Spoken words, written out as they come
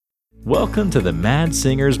Welcome to the Mad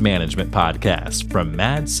Singers Management Podcast from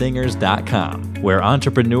madsingers.com, where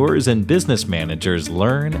entrepreneurs and business managers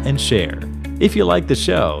learn and share. If you like the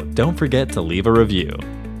show, don't forget to leave a review.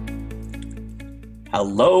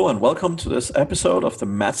 Hello and welcome to this episode of the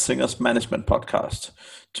Mad Singers Management Podcast.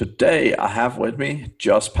 Today I have with me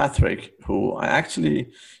Josh Patrick, who I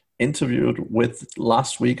actually interviewed with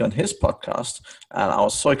last week on his podcast, and I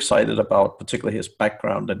was so excited about particularly his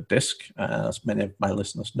background in Disc. As many of my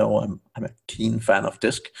listeners know, I'm a keen fan of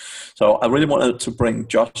Disc, so I really wanted to bring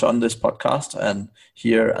Josh on this podcast and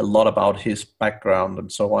hear a lot about his background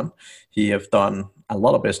and so on. He have done a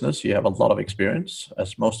lot of business. You have a lot of experience,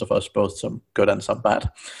 as most of us, both some good and some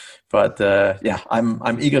bad. But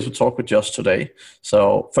I'm eager to talk with Josh today.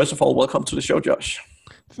 So first of all, welcome to the show, Josh.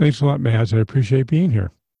 Thanks a lot, Mads. I appreciate being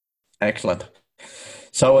here. Excellent.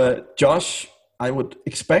 So, Josh, I would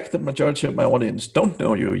expect the majority of my audience don't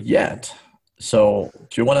know you yet. So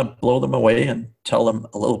do you want to blow them away and tell them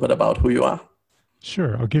a little bit about who you are?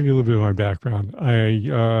 Sure. I'll give you a little bit of my background.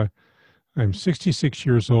 I'm 66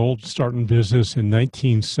 years old, starting business in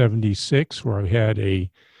 1976, where I had a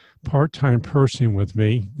part-time person with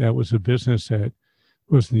me. That was a business that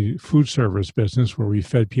was the food service business where we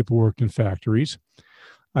fed people who worked in factories.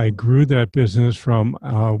 I grew that business from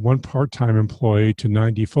one part-time employee to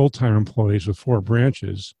 90 full-time employees with 4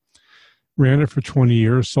 branches. Ran it for 20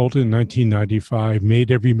 years, sold it in 1995, made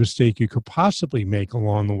every mistake you could possibly make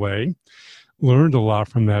along the way. Learned a lot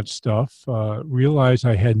from that stuff. Realized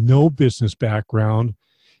I had no business background,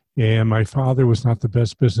 and my father was not the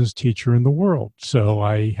best business teacher in the world. So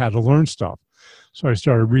I had to learn stuff. So I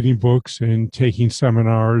started reading books and taking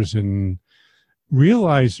seminars and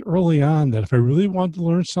realized early on that if I really wanted to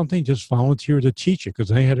learn something, just volunteer to teach it,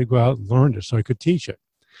 because I had to go out and learn it so I could teach it.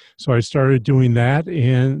 So I started doing that,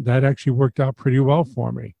 and that actually worked out pretty well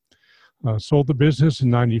for me. Sold the business in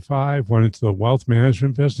 95, went into the wealth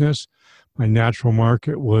management business. My natural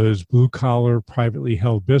market was blue-collar, privately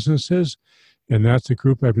held businesses, and that's the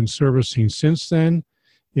group I've been servicing since then.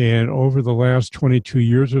 And over the last 22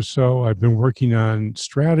 years or so, I've been working on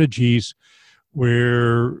strategies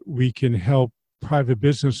where we can help private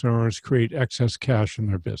business owners create excess cash in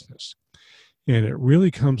their business. And it really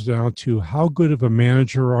comes down to how good of a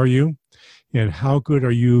manager are you, and how good are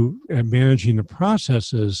you at managing the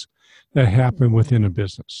processes that happen within a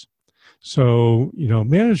business. So,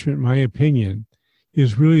 management, in my opinion,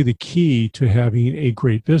 is really the key to having a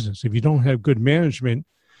great business. If you don't have good management,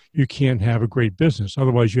 you can't have a great business.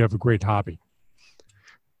 Otherwise, you have a great hobby.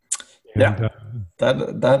 And,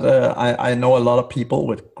 I know a lot of people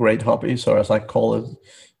with great hobbies, or as I call it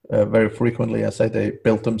very frequently, I say they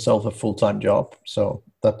built themselves a full-time job. So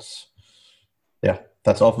that's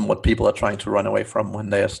often what people are trying to run away from when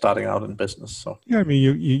they are starting out in business. So yeah, I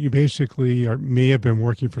mean, you basically may have been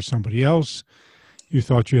working for somebody else. You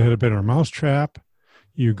thought you had a better mousetrap.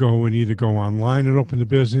 You go and either go online and open the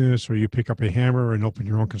business, or you pick up a hammer and open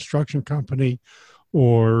your own construction company,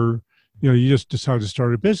 or you just decide to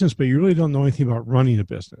start a business, but you really don't know anything about running a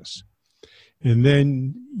business. And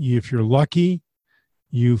then if you're lucky,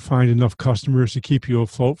 you find enough customers to keep you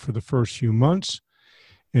afloat for the first few months.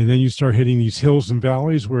 And then you start hitting these hills and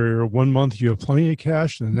valleys where one month you have plenty of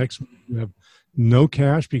cash, and the next month you have no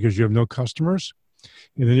cash because you have no customers.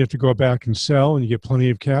 And then you have to go back and sell, and you get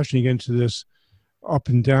plenty of cash, and you get into this up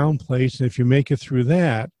and down place. And if you make it through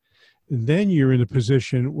that, then you're in a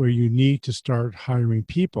position where you need to start hiring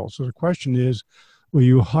people. So the question is, will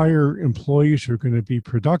you hire employees who are going to be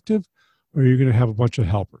productive, or are you going to have a bunch of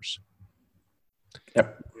helpers?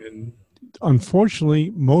 Yep. And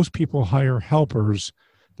unfortunately, most people hire helpers.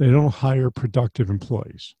 They don't hire productive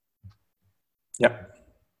employees. Yep.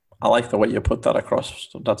 I like the way you put that across.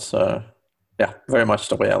 So that's, very much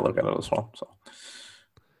the way I look at it as well. So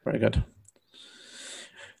very good.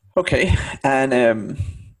 Okay. And,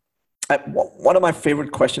 one of my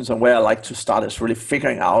favorite questions, and where I like to start, is really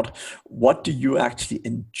figuring out, what do you actually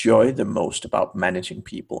enjoy the most about managing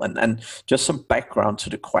people? And just some background to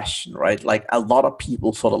the question, right? Like, a lot of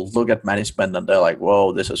people sort of look at management and they're like,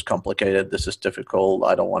 whoa, this is complicated. This is difficult.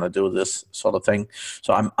 I don't want to do this sort of thing.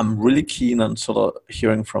 So I'm really keen on sort of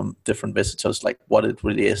hearing from different visitors, like what it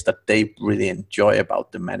really is that they really enjoy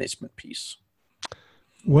about the management piece.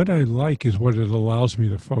 What I like is what it allows me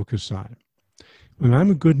to focus on. When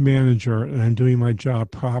I'm a good manager and I'm doing my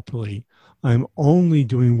job properly, I'm only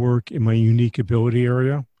doing work in my unique ability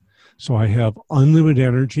area. So I have unlimited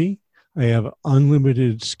energy. I have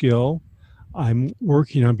unlimited skill. I'm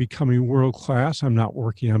working on becoming world class. I'm not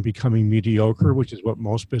working on becoming mediocre, which is what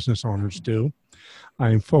most business owners do.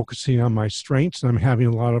 I'm focusing on my strengths and I'm having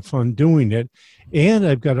a lot of fun doing it. And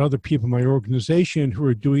I've got other people in my organization who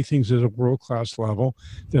are doing things at a world class level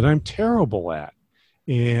that I'm terrible at.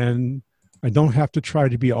 And I don't have to try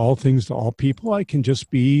to be all things to all people. I can just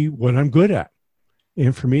be what I'm good at.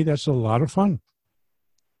 And for me, that's a lot of fun.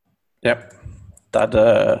 Yep,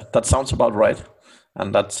 that sounds about right,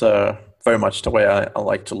 and that's very much the way I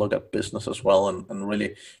like to look at business as well, and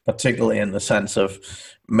really, particularly in the sense of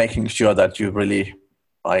making sure that you really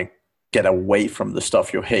like get away from the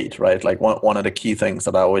stuff you hate, right? Like one of the key things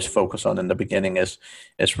that I always focus on in the beginning is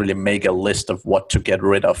really make a list of what to get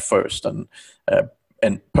rid of first, and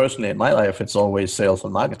personally in my life, it's always sales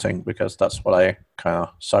and marketing because that's what I kind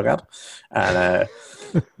of suck at, and.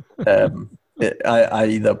 I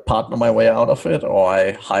either partner my way out of it or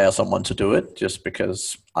I hire someone to do it just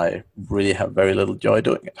because I really have very little joy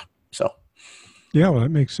doing it. So, yeah, well, that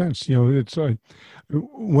makes sense. It's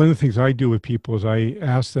one of the things I do with people is I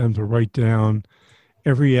ask them to write down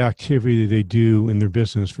every activity they do in their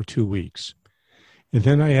business for 2 weeks. And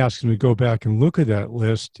then I ask them to go back and look at that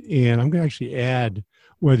list. And I'm going to actually add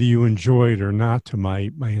whether you enjoy it or not to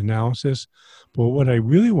my analysis. But what I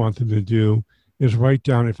really want them to do is write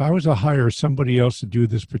down, if I was to hire somebody else to do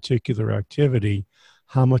this particular activity,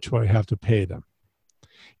 how much would I have to pay them?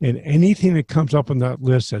 And anything that comes up on that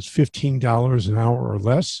list that's $15 an hour or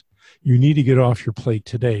less, you need to get off your plate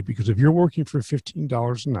today. Because if you're working for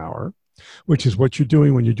 $15 an hour, which is what you're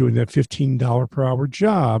doing when you're doing that $15 per hour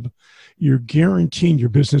job, you're guaranteeing your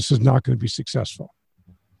business is not going to be successful.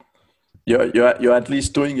 You're at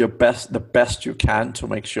least doing your best, the best you can to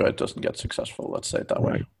make sure it doesn't get successful. Let's say it that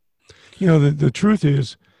way. The truth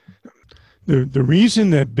is, the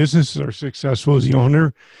reason that businesses are successful is the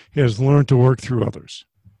owner has learned to work through others.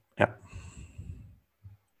 Yeah,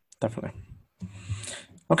 definitely.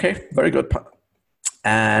 Okay, very good.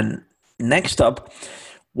 And next up,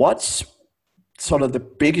 what's sort of the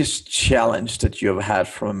biggest challenge that you have had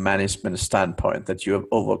from a management standpoint that you have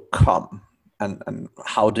overcome, and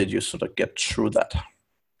how did you sort of get through that?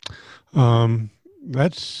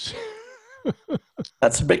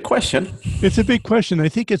 That's a big question. It's a big question. I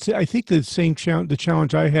think the same the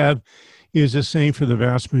challenge I have is the same for the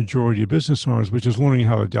vast majority of business owners, which is learning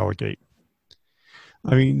how to delegate.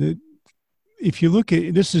 I mean, if you look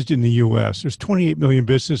at, this is in the U.S., there's 28 million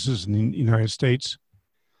businesses in the United States.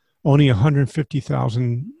 Only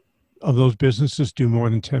 150,000 of those businesses do more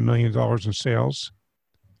than $10 million in sales.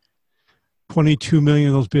 22 million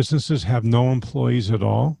of those businesses have no employees at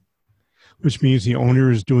all, which means the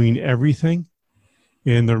owner is doing everything.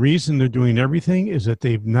 And the reason they're doing everything is that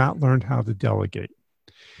they've not learned how to delegate.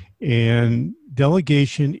 And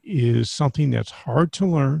delegation is something that's hard to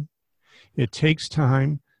learn. It takes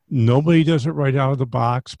time. Nobody does it right out of the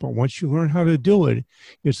box, but once you learn how to do it,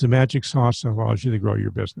 it's the magic sauce that allows you to grow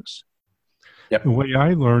your business. Yep. The way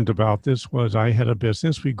I learned about this was I had a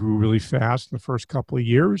business. We grew really fast in the first couple of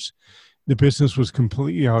years. The business was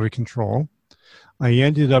completely out of control. I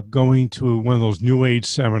ended up going to one of those New Age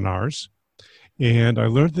seminars, and I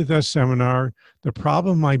learned at that seminar, the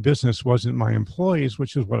problem in my business wasn't my employees,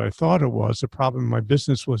 which is what I thought it was. The problem in my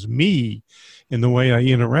business was me and the way I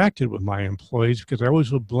interacted with my employees, because I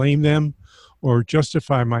always would blame them or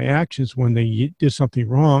justify my actions when they did something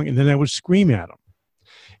wrong, and then I would scream at them.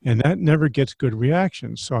 And that never gets good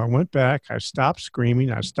reactions. So I went back, I stopped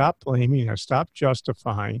screaming, I stopped blaming, I stopped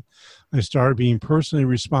justifying. I started being personally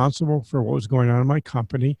responsible for what was going on in my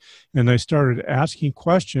company, and I started asking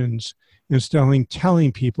questions instead of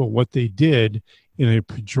telling people what they did in a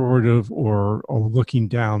pejorative or a looking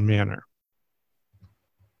down manner.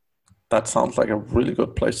 That sounds like a really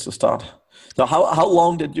good place to start. So how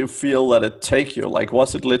long did you feel that it take you? Like,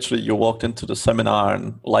 was it literally you walked into the seminar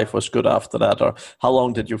and life was good after that? Or how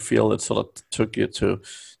long did you feel it sort of took you to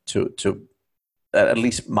at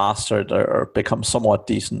least master it or become somewhat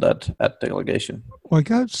decent at delegation? Well, I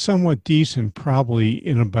got somewhat decent probably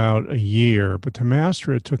in about a year, but to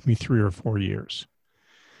master it took me 3 or 4 years.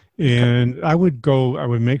 And I would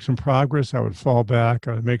make some progress, I would fall back,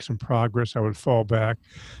 I would make some progress, I would fall back,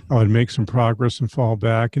 I would make some progress and fall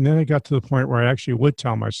back. And then I got to the point where I actually would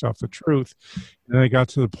tell myself the truth. And then I got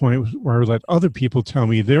to the point where I would let other people tell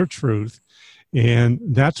me their truth. And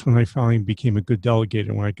that's when I finally became a good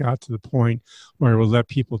delegator, when I got to the point where I would let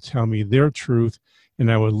people tell me their truth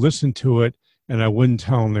and I would listen to it, and I wouldn't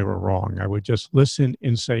tell them they were wrong. I would just listen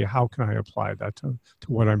and say, how can I apply that to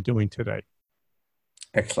what I'm doing today?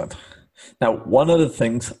 Excellent. Now, one of the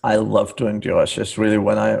things I love doing, Josh, is really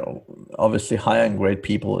when obviously hiring great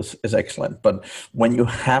people is excellent, but when you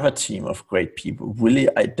have a team of great people, really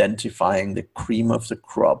identifying the cream of the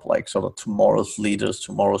crop, like sort of tomorrow's leaders,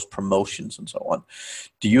 tomorrow's promotions, and so on.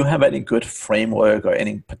 Do you have any good framework or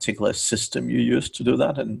any particular system you use to do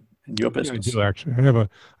that in your business? Yeah, I do actually.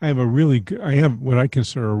 I have a really good, I have what I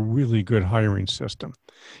consider a really good hiring system.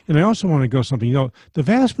 And I also want to go something, the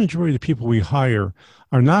vast majority of the people we hire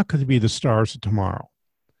are not going to be the stars of tomorrow.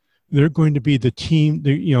 They're going to be the team.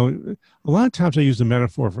 A lot of times I use the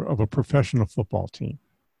metaphor of a professional football team.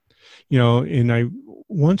 And I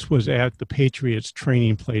once was at the Patriots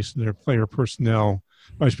training place, and their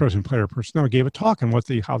vice president player personnel gave a talk on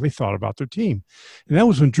how they thought about their team. And that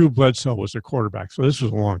was when Drew Bledsoe was their quarterback. So this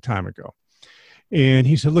was a long time ago. And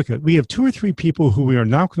he said, look, we have 2 or 3 people who we are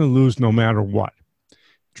not going to lose no matter what.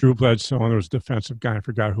 Drew Bledsoe, and there was a defensive guy, I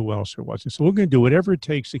forgot who else it was. And so we're going to do whatever it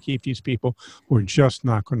takes to keep these people. We're just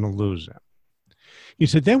not going to lose them. He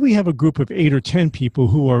said, then we have a group of 8 or 10 people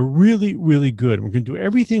who are really, really good. We're going to do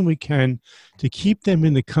everything we can to keep them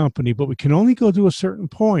in the company, but we can only go to a certain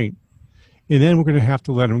point, and then we're going to have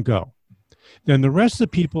to let them go. Then the rest of the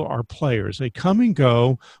people are players. They come and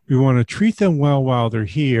go. We want to treat them well while they're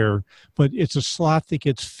here, but it's a slot that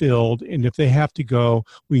gets filled. And if they have to go,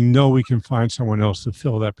 we know we can find someone else to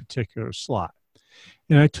fill that particular slot.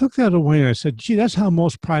 And I took that away and I said, gee, that's how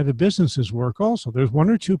most private businesses work also. There's 1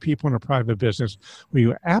 or 2 people in a private business where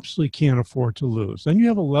you absolutely can't afford to lose. Then you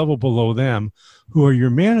have a level below them who are your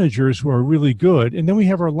managers who are really good. And then we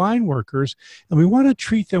have our line workers, and we want to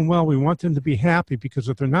treat them well. We want them to be happy, because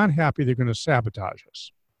if they're not happy, they're going to sabotage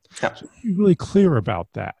us. Yeah. So be really clear about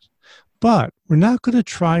that. But we're not going to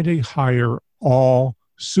try to hire all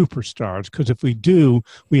superstars, because if we do,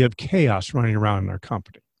 we have chaos running around in our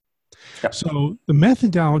company. Yep. So the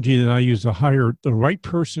methodology that I use to hire the right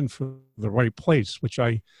person for the right place, which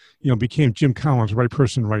I, became Jim Collins, right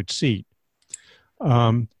person, right seat,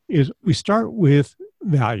 is we start with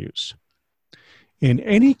values. And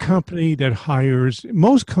any company that hires,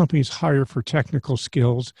 most companies hire for technical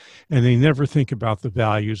skills, and they never think about the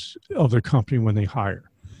values of their company when they hire.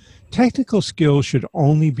 Technical skills should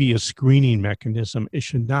only be a screening mechanism. It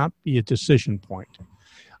should not be a decision point.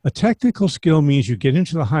 A technical skill means you get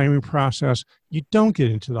into the hiring process. You don't get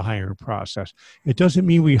into the hiring process. It doesn't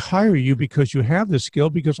mean we hire you because you have the skill,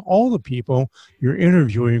 because all the people you're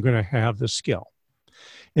interviewing are going to have the skill.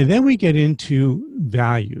 And then we get into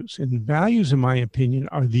values. And values, in my opinion,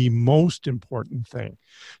 are the most important thing.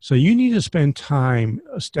 So you need to spend time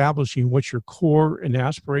establishing what your core and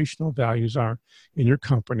aspirational values are in your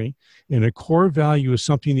company. And a core value is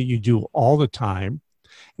something that you do all the time.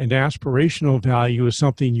 And aspirational value is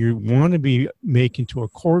something you want to be making to a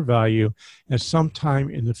core value at some time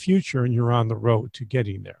in the future, and you're on the road to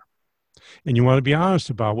getting there. And you want to be honest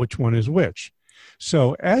about which one is which.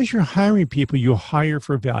 So as you're hiring people, you hire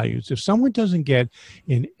for values. If someone doesn't get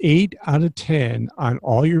an 8 out of 10 on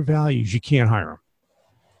all your values, you can't hire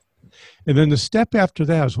them. And then the step after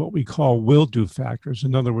that is what we call will-do factors.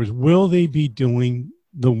 In other words, will they be doing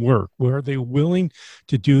the work? Where are they willing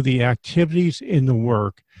to do the activities in the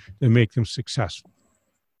work that make them successful?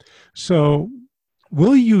 So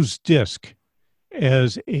we'll use DISC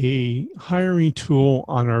as a hiring tool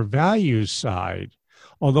on our values side,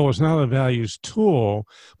 although it's not a values tool,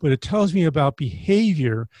 but it tells me about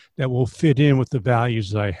behavior that will fit in with the values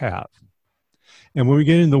that I have. And when we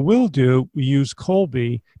get into will do, we use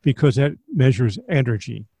Kolbe because that measures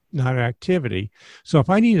energy, not activity. So if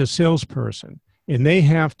I need a salesperson, and they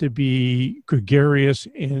have to be gregarious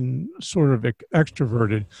and sort of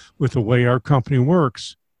extroverted with the way our company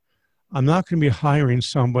works, I'm not going to be hiring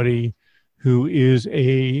somebody who is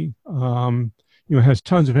has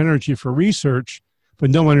tons of energy for research, but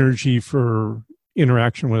no energy for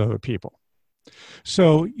interaction with other people.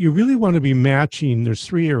 So you really want to be matching. There's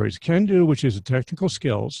 3 areas. Can do, which is the technical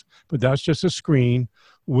skills, but that's just a screen.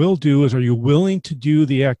 Will do is, are you willing to do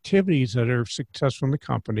the activities that are successful in the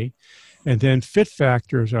company? And then fit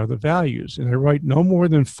factors are the values. And I write no more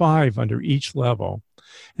than 5 under each level.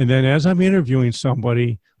 And then as I'm interviewing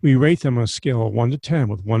somebody, we rate them on a scale of 1 to 10,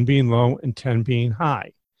 with 1 being low and 10 being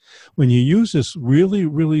high. When you use this really,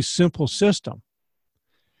 really simple system,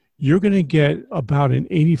 you're going to get about an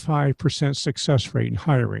 85% success rate in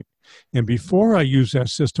hiring. And before I used that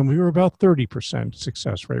system, we were about 30%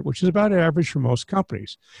 success rate, which is about average for most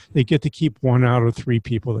companies. They get to keep 1 out of 3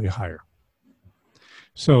 people they hire.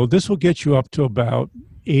 So this will get you up to about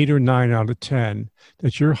 8 or 9 out of 10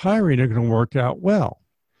 that you're hiring are going to work out well.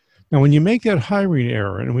 Now, when you make that hiring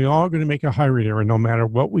error, and we all are going to make a hiring error no matter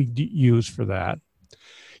what we use for that,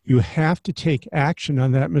 you have to take action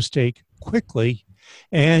on that mistake quickly,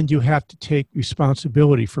 and you have to take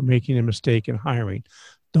responsibility for making a mistake in hiring.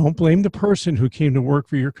 Don't blame the person who came to work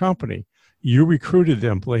for your company. You recruited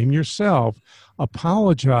them. Blame yourself.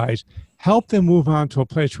 Apologize. Help them move on to a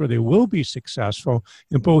place where they will be successful,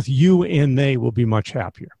 and both you and they will be much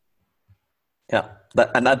happier. Yeah,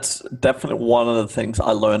 and that's definitely one of the things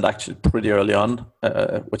I learned actually pretty early on,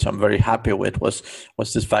 which I'm very happy with, was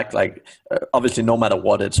this fact, like, obviously no matter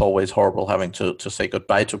what, it's always horrible having to say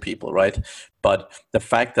goodbye to people, right? But the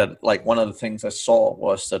fact that, like, one of the things I saw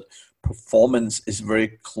was that performance is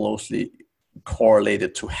very closely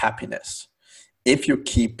correlated to happiness. If you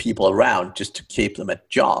keep people around just to keep them at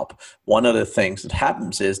job, one of the things that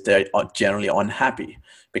happens is they are generally unhappy.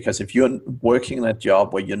 Because if you're working in a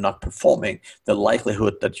job where you're not performing, the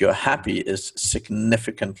likelihood that you're happy is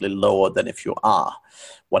significantly lower than if you are.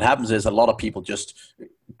 What happens is a lot of people just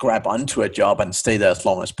grab onto a job and stay there as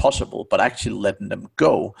long as possible, but actually letting them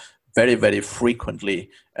go very, very frequently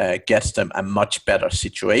gets them a much better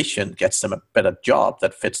situation, gets them a better job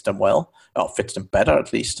that fits them well, or fits them better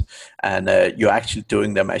at least. And you're actually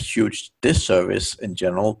doing them a huge disservice in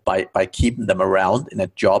general by keeping them around in a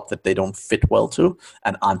job that they don't fit well to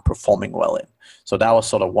and aren't performing well in. So that was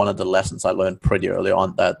sort of one of the lessons I learned pretty early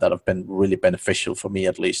on that have been really beneficial for me,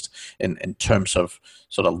 at least in terms of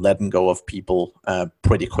sort of letting go of people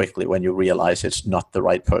pretty quickly when you realize it's not the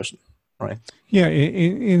right person. Right. Yeah,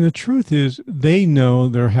 and the truth is they know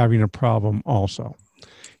they're having a problem also.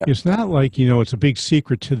 Yep. It's not like, it's a big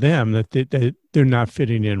secret to them that they're not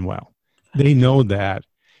fitting in well. They know that,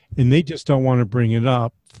 and they just don't want to bring it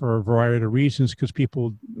up for a variety of reasons because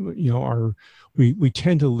people, we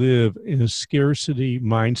tend to live in a scarcity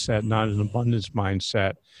mindset, not an abundance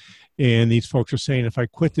mindset. And these folks are saying, if I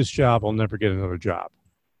quit this job, I'll never get another job,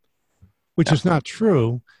 which is not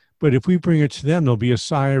true. But if we bring it to them, there'll be a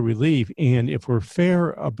sigh of relief. And if we're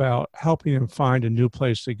fair about helping them find a new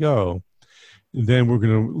place to go, then we're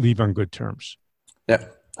going to leave on good terms. Yeah.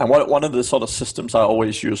 And one of the sort of systems I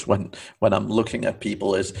always use when I'm looking at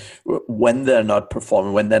people is when they're not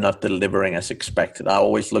performing, when they're not delivering as expected, I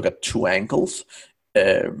always look at two angles.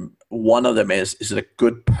 One of them is it a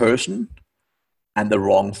good person and the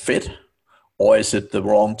wrong fit? Or is it the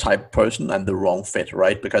wrong type of person and the wrong fit,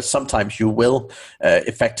 right? Because sometimes you will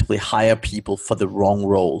effectively hire people for the wrong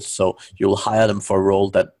roles. So you'll hire them for a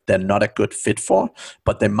role that they're not a good fit for,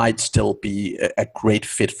 but they might still be a great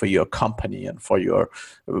fit for your company and for your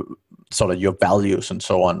sort of your values and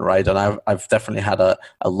so on, right? And I've definitely had a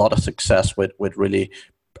lot of success with really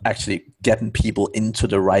actually getting people into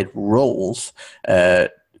the right roles,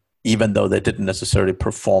 even though they didn't necessarily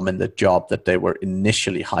perform in the job that they were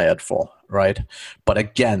initially hired for, right? But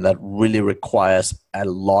again, that really requires a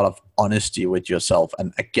lot of honesty with yourself.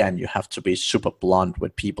 And again, you have to be super blunt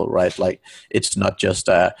with people, right? Like, it's not just,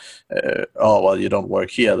 oh, well, you don't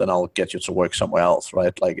work here, then I'll get you to work somewhere else,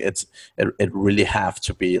 right? Like, it really have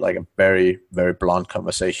to be like a very, very blunt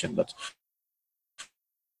conversation that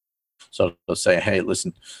sort of say, hey,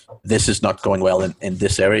 listen, this is not going well in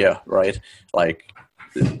this area, right? Like,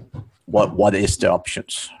 what is the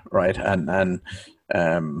options, right? And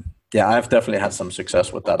yeah, I've definitely had some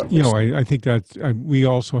success with that. I think that we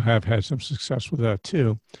also have had some success with that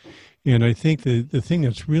too. And I think the thing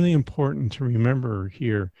that's really important to remember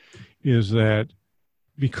here is that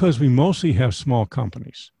because we mostly have small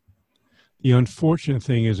companies, the unfortunate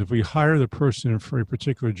thing is if we hire the person for a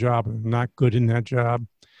particular job and they're not good in that job,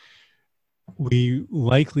 we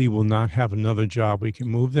likely will not have another job we can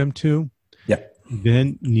move them to. Yeah.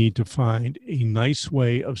 Then need to find a nice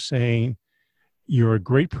way of saying, you're a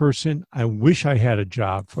great person. I wish I had a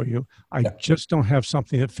job for you. I just don't have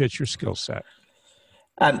something that fits your skill set.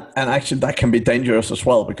 And actually that can be dangerous as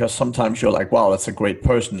well, because sometimes you're like, wow, that's a great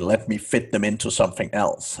person. Let me fit them into something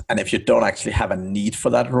else. And if you don't actually have a need for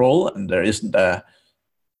that role and there isn't a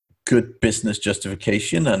good business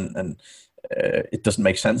justification and it doesn't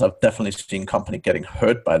make sense. I've definitely seen company getting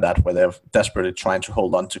hurt by that, where they're desperately trying to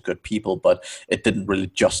hold on to good people, but it didn't really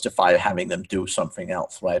justify having them do something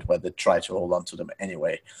else, right? Where they try to hold on to them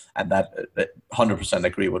anyway. And that 100%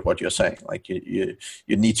 agree with what you're saying. Like you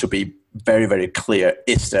need to be very, very clear.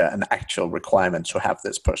 Is there an actual requirement to have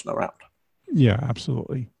this person around? Yeah,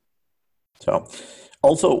 absolutely. So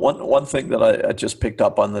also one thing that I just picked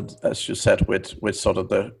up on, that, as you said, with sort of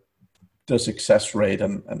the success rate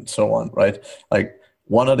and so on, right? Like,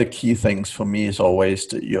 one of the key things for me is always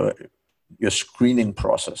your screening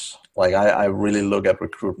process. Like, I really look at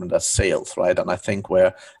recruitment as sales, right? And I think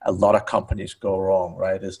where a lot of companies go wrong,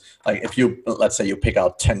 right, is like, if you, let's say you pick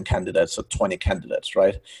out 10 candidates or 20 candidates,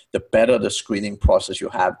 right? The better the screening process you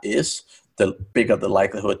have is, the bigger the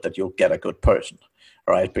likelihood that you'll get a good person.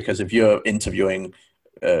 right? Because if you're interviewing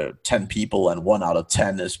 10 people and 1 out of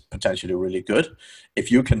 10 is potentially really good,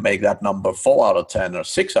 if you can make that number 4 out of 10 or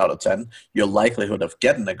 6 out of 10, your likelihood of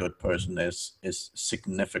getting a good person is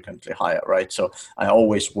significantly higher, right? So I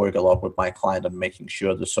always work a lot with my client on making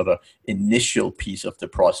sure the sort of initial piece of the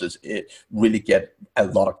process, it really get a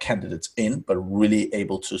lot of candidates in, but really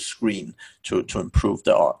able to screen to improve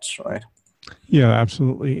the odds, right? Yeah,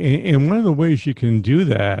 absolutely. And one of the ways you can do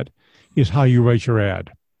that is how you write your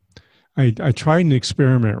ad. I tried an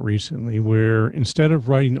experiment recently where instead of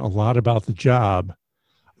writing a lot about the job,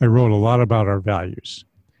 I wrote a lot about our values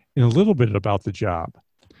and a little bit about the job.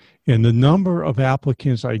 And the number of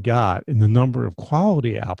applicants I got and the number of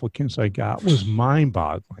quality applicants I got was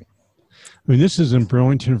mind-boggling. I mean, this is in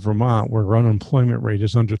Burlington, Vermont, where our unemployment rate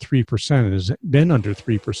is under 3%. It has been under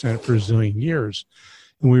 3% for a zillion years.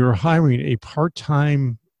 And we were hiring a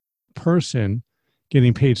part-time person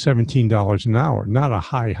getting paid $17 an hour, not a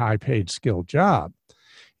high paid skilled job.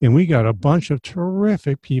 And we got a bunch of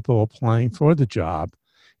terrific people applying for the job.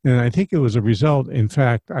 And I think it was a result. In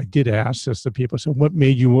fact, I did ask this to people. I said, what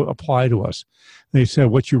made you apply to us? And they said,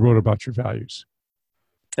 what you wrote about your values.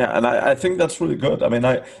 Yeah, and I think that's really good. I mean,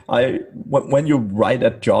 when you write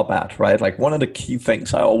a job ad, right, like one of the key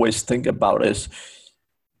things I always think about is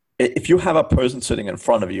if you have a person sitting in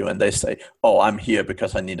front of you and they say, oh, I'm here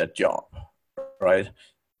because I need a job, right?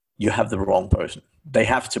 You have the wrong person. They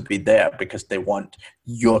have to be there because they want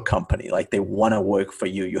your company. Like they want to work for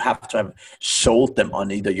you. You have to have sold them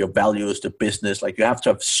on either your values, the business. Like you have to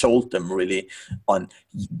have sold them really on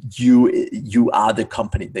you are the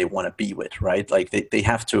company they want to be with, right? Like they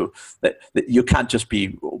have to, you can't just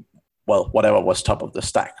be, well, whatever was top of the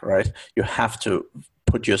stack, right? You have to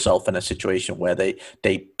put yourself in a situation where they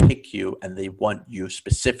pick you and they want you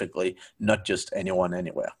specifically, not just anyone,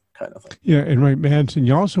 anywhere. Kind of thing. Yeah, and right, Madsen,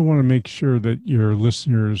 you also want to make sure that your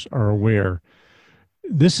listeners are aware.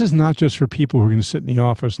 This is not just for people who are going to sit in the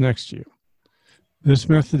office next to you. This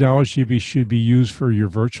methodology should be used for your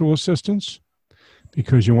virtual assistants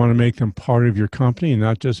because you want to make them part of your company and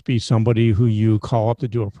not just be somebody who you call up to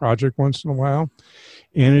do a project once in a while.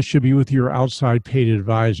 And it should be with your outside paid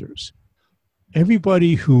advisors.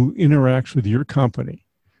 Everybody who interacts with your company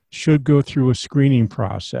should go through a screening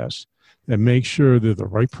process that makes sure they're the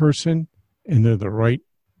right person and they're the right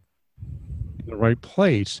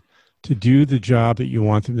place to do the job that you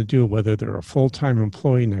want them to do, whether they're a full-time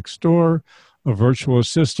employee next door, a virtual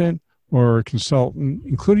assistant, or a consultant,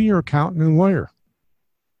 including your accountant and lawyer.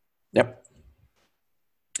 Yep,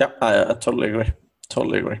 I totally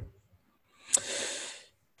agree.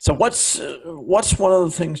 So what's one of the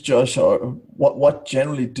things, Josh, or what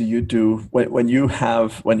generally do you do when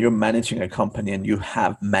you're managing a company and you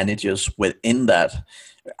have managers within that?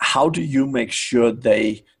 How do you make sure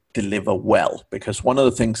they deliver well? Because one of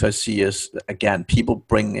the things I see is, again, people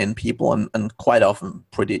bring in people and quite often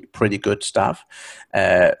pretty good staff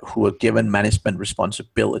who are given management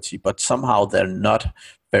responsibility, but somehow they're not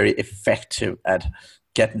very effective at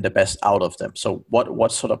getting the best out of them. So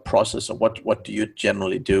what sort of process or what do you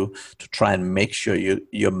generally do to try and make sure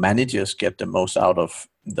your managers get the most out of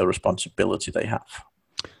the responsibility they have?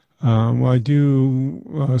 Well, I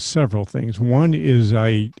do several things. One is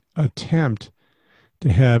I attempt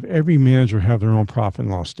to have every manager have their own profit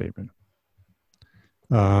and loss statement.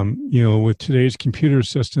 With today's computer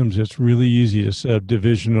systems, it's really easy to set up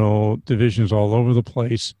divisions all over the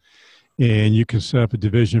place. And you can set up a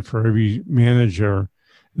division for every manager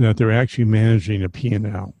that they're actually managing a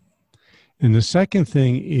P&L. And the second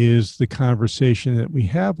thing is the conversation that we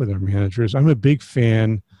have with our managers. I'm a big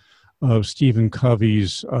fan of Stephen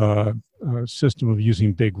Covey's system of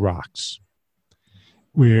using big rocks,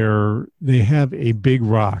 where they have a big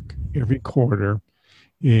rock every quarter,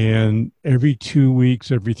 and every 2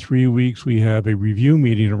 weeks, every 3 weeks, we have a review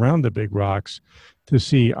meeting around the big rocks to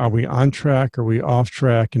see, are we on track, are we off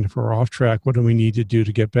track, and if we're off track, what do we need to do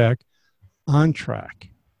to get back on track?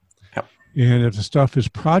 And if the stuff is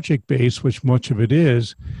project-based, which much of it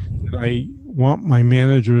is, I want my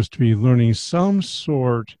managers to be learning some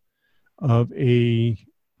sort of a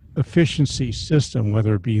efficiency system,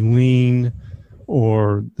 whether it be lean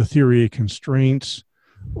or the theory of constraints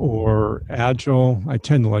or agile. I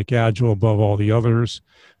tend to like agile above all the others,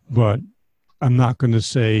 but I'm not going to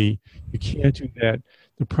say you can't do that.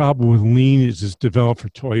 The problem with lean is it's developed for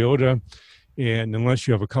Toyota. And unless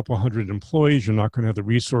you have a couple hundred employees, you're not going to have the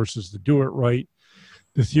resources to do it right.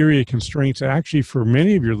 The theory of constraints actually for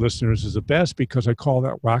many of your listeners is the best because I call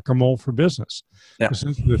that whack-a-mole for business. Yeah.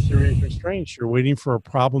 Essentially, the theory of constraints, you're waiting for a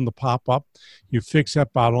problem to pop up, you fix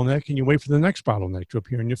that bottleneck, and you wait for the next bottleneck to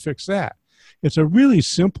appear, and you fix that. It's a really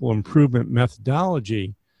simple improvement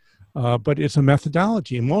methodology, but it's a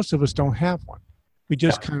methodology, and most of us don't have one. We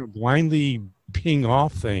just kind of blindly ping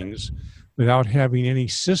off things without having any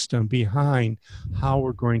system behind how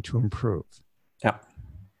we're going to improve. Yeah.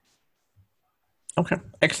 Okay,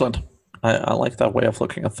 excellent. I like that way of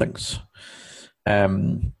looking at things.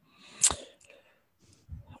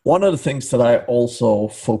 One of the things that I also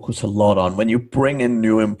focus a lot on when you bring in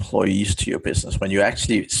new employees to your business, when you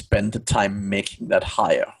actually spend the time making that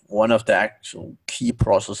hire, one of the actual key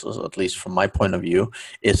processes, at least from my point of view,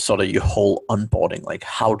 is sort of your whole onboarding. Like,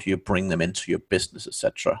 how do you bring them into your business,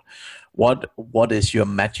 etc. What is your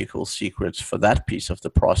magical secrets for that piece of the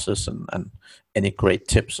process, and any great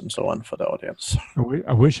tips and so on for the audience?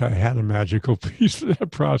 I wish I had a magical piece for that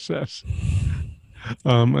process.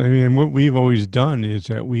 I mean, what we've always done is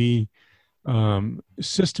that we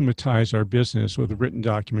systematize our business with written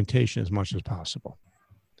documentation as much as possible.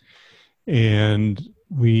 And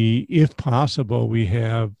if possible, we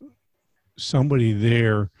have somebody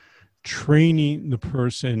there training the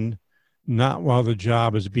person, not while the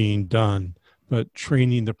job is being done, but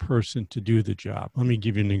training the person to do the job. Let me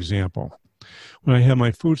give you an example. When I had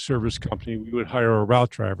my food service company, we would hire a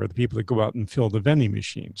route driver, the people that go out and fill the vending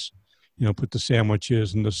machines. Put the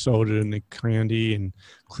sandwiches and the soda and the candy and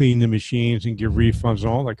clean the machines and give refunds and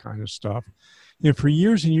all that kind of stuff. And for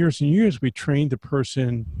years and years and years, we trained the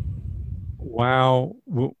person while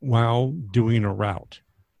doing a route,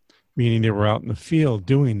 meaning they were out in the field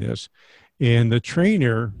doing this. And the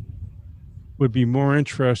trainer would be more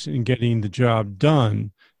interested in getting the job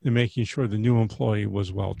done than making sure the new employee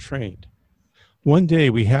was well trained. One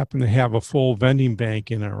day we happened to have a full vending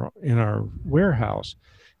bank in our warehouse.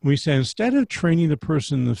 We said, instead of training the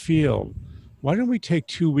person in the field, why don't we take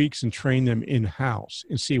 2 weeks and train them in-house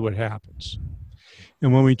and see what happens?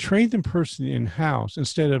 And when we trained the person in-house,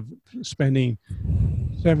 instead of spending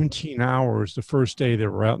 17 hours the first day they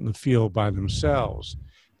were out in the field by themselves,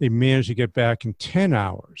 they managed to get back in 10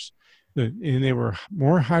 hours. And they were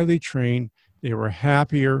more highly trained. They were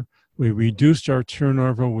happier. We reduced our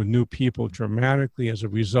turnover with new people dramatically as a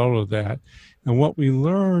result of that. And what we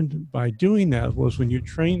learned by doing that was, when you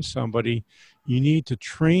train somebody, you need to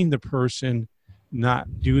train the person,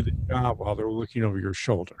 not do the job while they're looking over your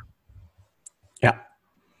shoulder. Yeah.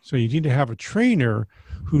 So you need to have a trainer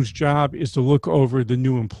whose job is to look over the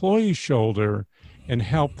new employee's shoulder and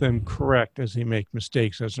help them correct as they make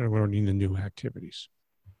mistakes as they're learning the new activities.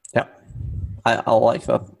 Yeah. I like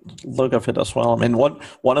that look of it as well. I mean,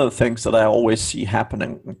 one of the things that I always see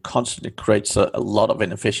happening and constantly creates a lot of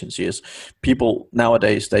inefficiency is people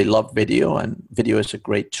nowadays, they love video, and video is a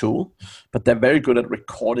great tool, but they're very good at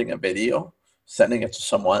recording a video, sending it to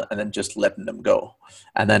someone, and then just letting them go.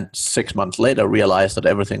 And then 6 months later, realize that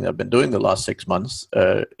everything they've been doing the last 6 months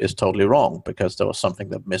is totally wrong because there was something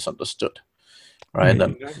that misunderstood. Right,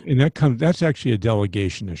 that's actually a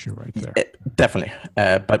delegation issue right there. Definitely,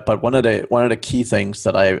 but one of the key things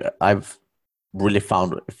that I've really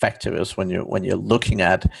found effective is when you're looking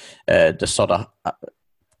at the sort of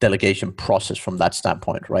delegation process from that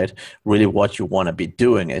standpoint, right? Really, what you want to be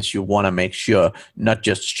doing is you want to make sure not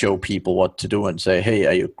just show people what to do and say, "Hey,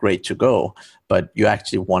 are you great to go?" But you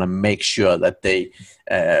actually want to make sure that they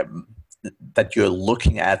that you're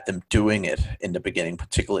looking at them doing it in the beginning,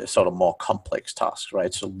 particularly sort of more complex tasks,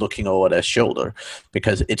 right? So looking over their shoulder,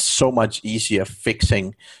 because it's so much easier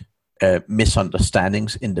fixing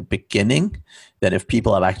misunderstandings in the beginning than if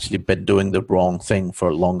people have actually been doing the wrong thing for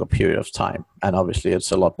a longer period of time. And obviously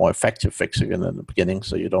it's a lot more effective fixing it in the beginning,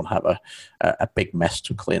 so you don't have a big mess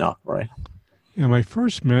to clean up, right? Yeah, my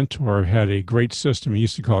first mentor had a great system he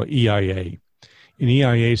used to call EIA. And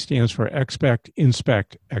EIA stands for expect,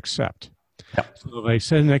 inspect, accept. Yep. So if I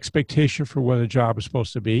set an expectation for what a job is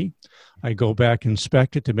supposed to be, I go back and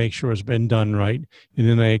inspect it to make sure it's been done right, and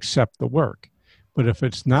then I accept the work. But if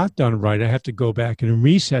it's not done right, I have to go back and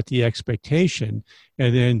reset the expectation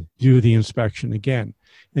and then do the inspection again.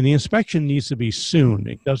 And the inspection needs to be soon.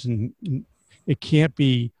 It can't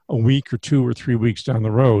be a week or 2 or 3 weeks down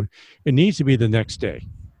the road. It needs to be the next day.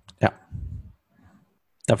 Yeah,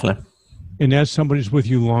 definitely. And as somebody's with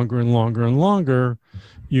you longer and longer and longer,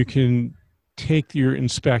 you can take your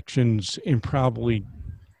inspections and probably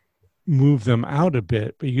move them out a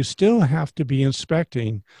bit, but you still have to be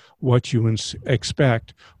inspecting what you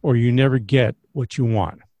expect, or you never get what you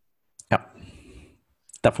want. Yeah,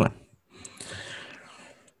 definitely.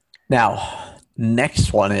 Now,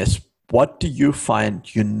 next one is, what do you find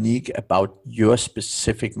unique about your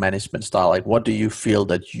specific management style? Like, what do you feel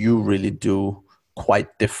that you really do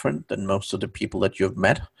quite different than most of the people that you've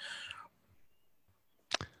met?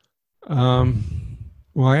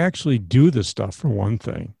 Well, I actually do the stuff for one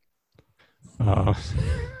thing. Uh,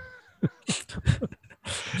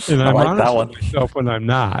 and I I'm like that honest with one. myself when I'm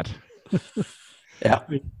not. Yeah.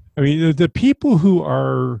 I mean, the people who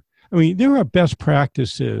are, I mean, there are best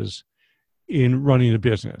practices in running a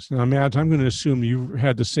business. Now, Mads, I'm going to assume you've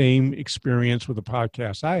had the same experience with the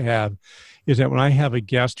podcast I have, is that when I have a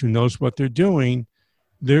guest who knows what they're doing,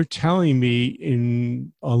 they're telling me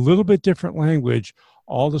in a little bit different language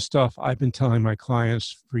all the stuff I've been telling my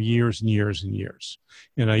clients for years and years and years.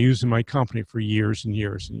 And I use in my company for years and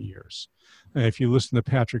years and years. And if you listen to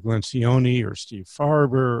Patrick Lencioni or Steve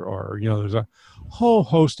Farber, or, you know, there's a whole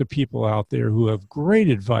host of people out there who have great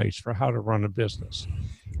advice for how to run a business.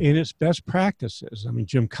 And it's best practices. I mean,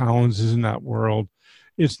 Jim Collins is in that world.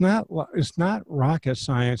 It's not rocket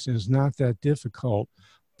science, and it's not that difficult,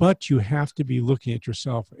 but you have to be looking at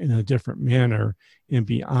yourself in a different manner and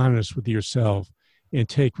be honest with yourself and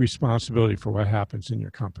take responsibility for what happens in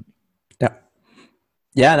your company. Yeah.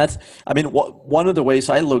 Yeah, that's, I mean, one of the ways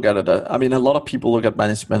I look at it, I mean, a lot of people look at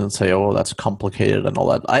management and say, oh, that's complicated and all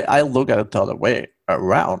that. I look at it the other way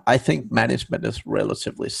around. I think management is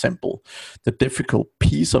relatively simple. The difficult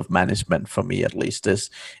piece of management, for me at least, is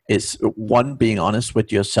one, being honest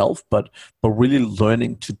with yourself, but really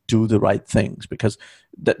learning to do the right things, because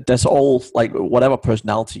there's all, like, whatever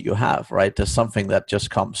personality you have, right? There's something that just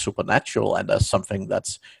comes supernatural, and there's something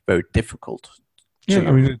that's very difficult. Yeah,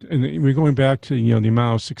 I mean, and we're going back to, you know, the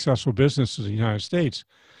amount of successful businesses in the United States.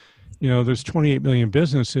 You know, there's 28 million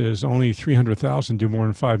businesses, only 300,000 do more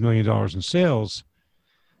than $5 million in sales.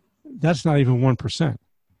 That's not even 1%.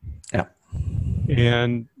 Yeah.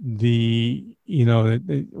 And you know,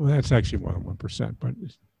 well, that's actually more than 1%, but,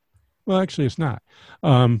 well, actually it's not.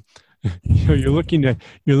 You know, you're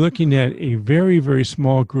looking at a very, very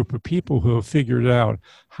small group of people who have figured out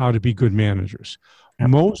how to be good managers. Yep.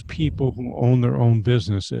 Most people who own their own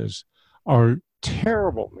businesses are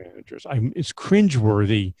terrible managers. It's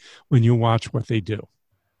cringeworthy when you watch what they do.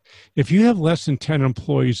 If you have less than 10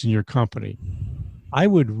 employees in your company, I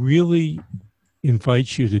would really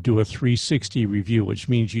invite you to do a 360 review, which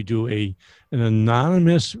means you do an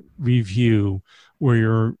anonymous review where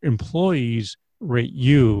your employees rate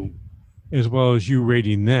you as well as you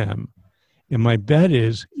rating them. And my bet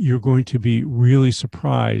is you're going to be really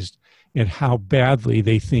surprised at how badly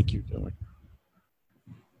they think you're doing.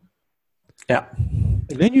 Yeah. And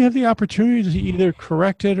then you have the opportunity to either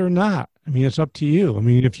correct it or not. I mean, it's up to you. I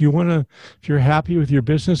mean, if you're happy with your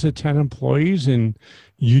business at 10 employees and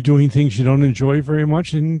you doing things you don't enjoy very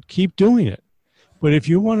much, then keep doing it. But if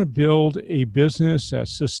you want to build a business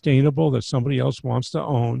that's sustainable, that somebody else wants to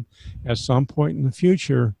own at some point in the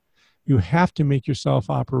future, you have to make yourself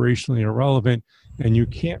operationally irrelevant, and you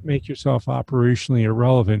can't make yourself operationally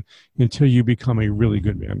irrelevant until you become a really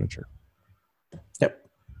good manager. Yep,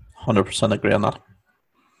 100% agree on that.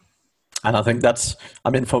 And I think that's, I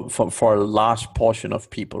mean, for a large portion of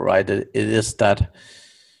people, right, it is that,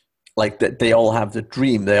 like, they all have the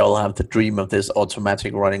dream. They all have the dream of this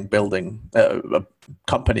automatic running building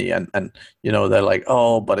company, and you know, they're like,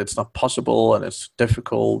 oh, but it's not possible, and it's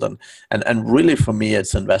difficult, and really, for me,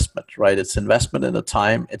 it's investment, right? It's investment in the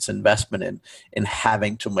time. It's investment in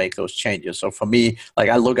having to make those changes. So for me, like,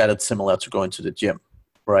 I look at it similar to going to the gym,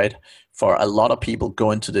 right? For a lot of people,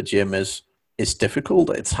 going to the gym is difficult.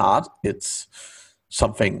 It's hard. It's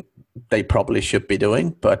something they probably should be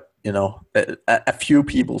doing, but you know, a few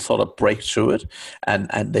people sort of break through it, and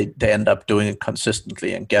they end up doing it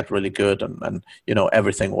consistently and get really good, and you know,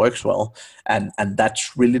 everything works well. And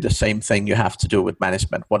that's really the same thing you have to do with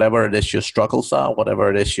management. Whatever it is your struggles are,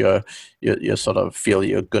 whatever it is you sort of feel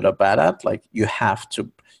you're good or bad at, like, you have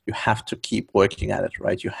to keep working at it,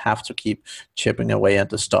 right? You have to keep chipping away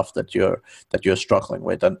at the stuff that you're struggling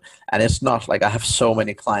with. And it's not like, I have so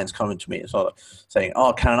many clients coming to me sort of saying,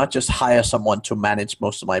 oh, can I not just hire someone to manage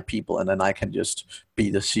most of my people, and then I can just be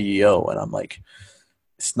the CEO? And I'm like,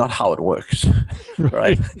 it's not how it works,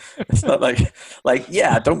 right? It's not like,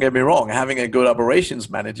 yeah, don't get me wrong, having a good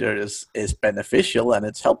operations manager is beneficial and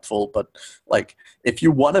it's helpful, but like, if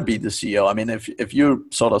you want to be the CEO, I mean, if you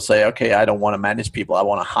sort of say, okay, I don't want to manage people, I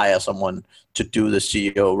want to hire someone to do the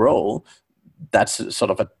CEO role, that's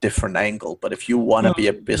sort of a different angle. But if you want to be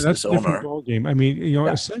a business owner, game. I mean, you know,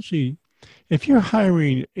 essentially, if you're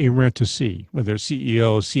hiring a rent-to-see, whether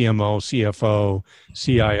CEO, CMO, CFO,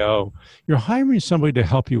 CIO, you're hiring somebody to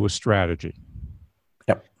help you with strategy.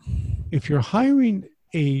 Yep. If you're hiring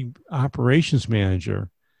a operations manager,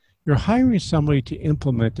 you're hiring somebody to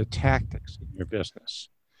implement the tactics in your business.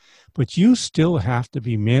 But you still have to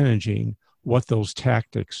be managing what those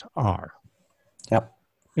tactics are. Yep.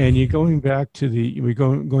 And you going back to the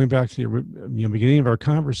beginning of our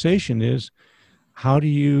conversation is, how do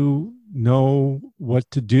you know what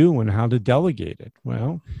to do and how to delegate it?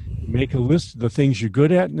 Well, make a list of the things you're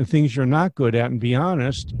good at and the things you're not good at, and be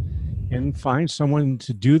honest, and find someone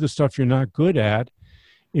to do the stuff you're not good at,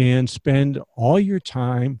 and spend all your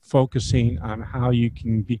time focusing on how you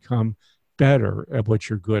can become better at what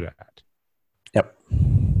you're good at. Yep,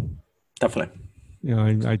 definitely. You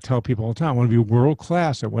know, I tell people all the time, I want to be world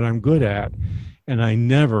class at what I'm good at, and I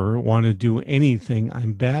never want to do anything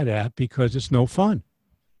I'm bad at because it's no fun.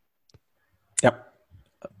 Yep,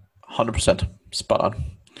 100%, spot on.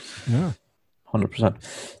 Yeah,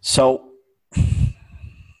 100%. So,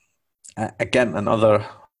 again, another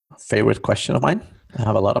favorite question of mine. I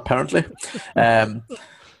have a lot, apparently.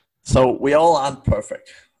 So we all aren't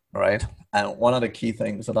perfect, right? And one of the key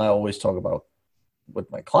things that I always talk about with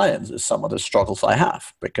my clients is some of the struggles I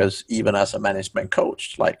have, because even as a management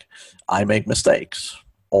coach, like, I make mistakes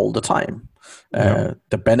all the time. Yeah.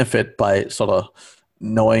 The benefit by sort of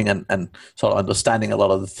knowing and sort of understanding a lot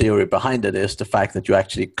of the theory behind it is the fact that you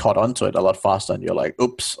actually caught onto it a lot faster, and you're like,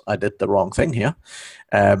 oops, I did the wrong thing here.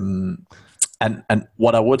 And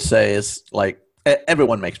what I would say is, like,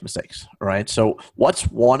 everyone makes mistakes, right? So what's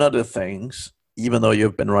one of the things, even though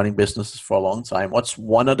you've been running businesses for a long time, what's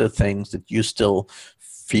one of the things that you still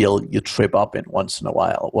feel you trip up in once in a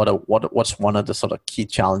while? What's one of the sort of key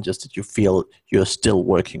challenges that you feel you're still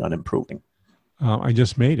working on improving? I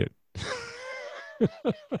just made it.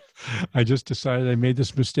 I just decided I made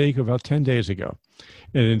this mistake about 10 days ago.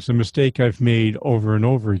 And it's a mistake I've made over and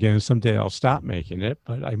over again. Someday I'll stop making it,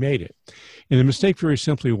 but I made it. And the mistake very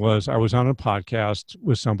simply was, I was on a podcast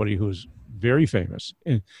with somebody who's very famous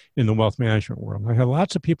in the wealth management world. I had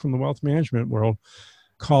lots of people in the wealth management world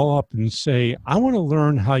call up and say, I want to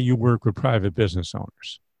learn how you work with private business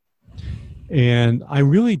owners. And I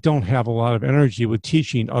really don't have a lot of energy with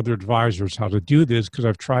teaching other advisors how to do this, because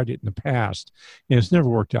I've tried it in the past and it's never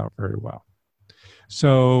worked out very well.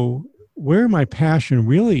 So where my passion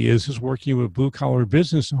really is working with blue collar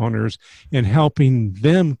business owners and helping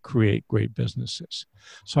them create great businesses.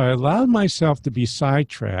 So I allowed myself to be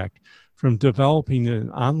sidetracked from developing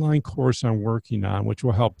an online course I'm working on, which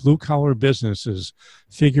will help blue collar businesses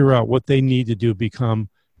figure out what they need to do, become,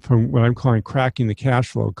 from what I'm calling cracking the cash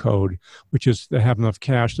flow code, which is to have enough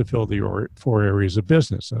cash to fill the 4 areas of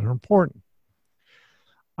business that are important.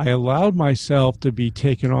 I allowed myself to be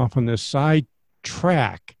taken off on this side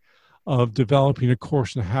track of developing a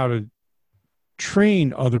course on how to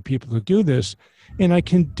train other people to do this. And I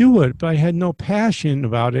can do it, but I had no passion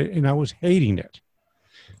about it and I was hating it.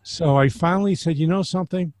 So I finally said, you know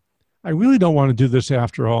something? I really don't want to do this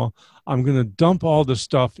after all. I'm going to dump all the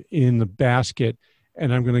stuff in the basket,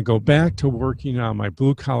 and I'm going to go back to working on my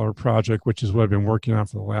blue collar project, which is what I've been working on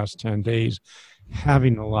for the last 10 days,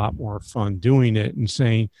 having a lot more fun doing it and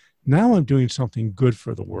saying, now I'm doing something good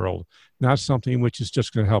for the world, not something which is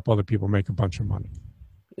just going to help other people make a bunch of money.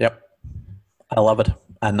 Yep. I love it.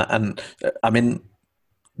 And I mean,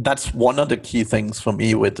 that's one of the key things for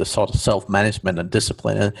me with the sort of self-management and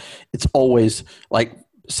discipline. It's always like,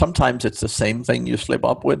 sometimes it's the same thing you slip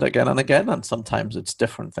up with again and again, and sometimes it's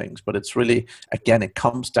different things. But it's really, again, it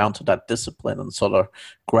comes down to that discipline and sort of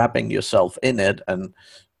grabbing yourself in it and,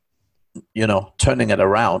 you know, turning it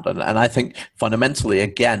around. And I think fundamentally,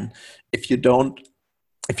 again, if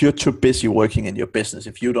you're too busy working in your business,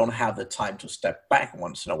 if you don't have the time to step back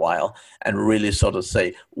once in a while and really sort of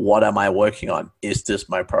say, what am I working on? Is this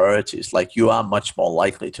my priorities? Like, you are much more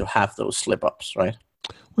likely to have those slip ups, right?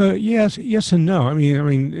 Well, yes and no. I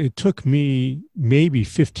mean, it took me maybe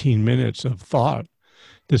 15 minutes of thought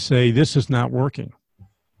to say, this is not working.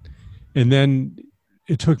 And then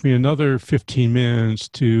it took me another 15 minutes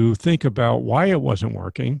to think about why it wasn't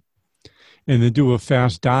working, and then do a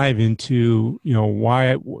fast dive into, you know,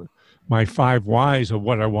 my 5 whys of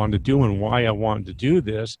what I wanted to do and why I wanted to do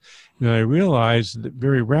this. And I realized that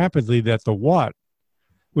very rapidly that the what,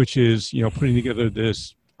 which is, you know, putting together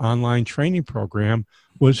this online training program,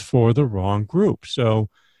 was for the wrong group. So,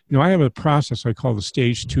 you know, I have a process I call the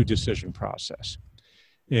stage 2 decision process.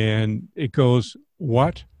 And it goes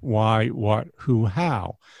what, why, what, who,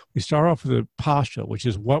 how. We start off with a postulate, which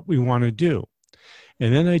is what we want to do.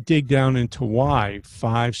 And then I dig down into why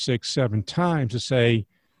 5, 6, 7 times to say,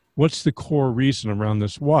 what's the core reason around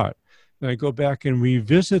this what? And I go back and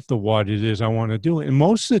revisit the what it is I want to do. And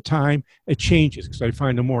most of the time it changes, because I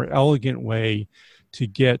find a more elegant way to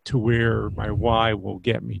get to where my why will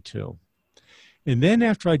get me to. And then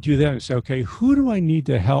after I do that, I say, okay, who do I need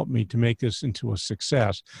to help me to make this into a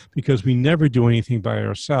success? Because we never do anything by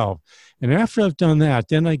ourselves. And after I've done that,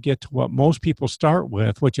 then I get to what most people start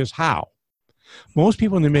with, which is how. Most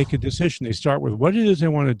people, when they make a decision, they start with what it is they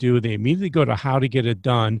want to do. They immediately go to how to get it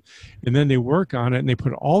done. And then they work on it and they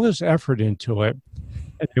put all this effort into it.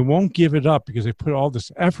 And they won't give it up because they put all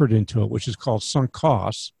this effort into it, which is called sunk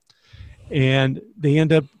costs. And they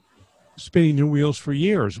end up spinning the wheels for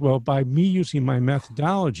years. Well, by me using my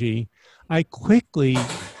methodology, I quickly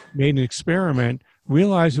made an experiment,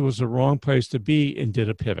 realized it was the wrong place to be, and did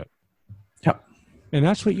a pivot. Yep. And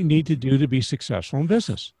that's what you need to do to be successful in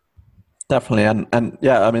business. Definitely, and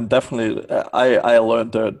yeah, I mean, definitely. I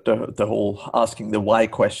learned the whole asking the why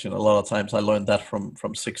question a lot of times. I learned that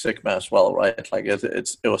from Six Sigma as well, right? Like it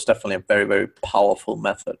was definitely a very, very powerful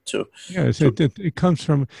method too. Yeah, it comes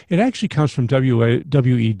from. It actually comes from W.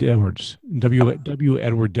 Edwards, W.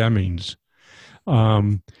 Edward Demings,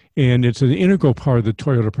 and it's an integral part of the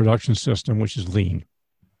Toyota production system, which is lean.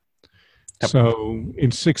 Yep. So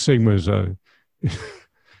in Six Sigma is a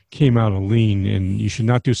came out of lean, and you should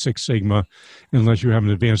not do Six Sigma unless you have an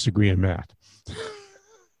advanced degree in math.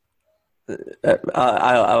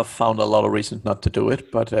 I've found a lot of reasons not to do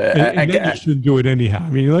it, but and then you shouldn't do it anyhow. I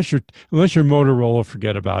mean, unless you're Motorola,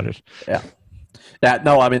 forget about it. Yeah. Yeah,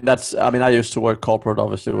 no, I mean I used to work corporate,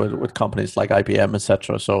 obviously, with companies like IBM,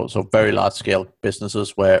 etc. So very large scale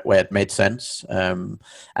businesses where it made sense, and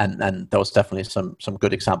there was definitely some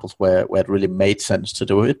good examples where it really made sense to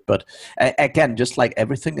do it. But again, just like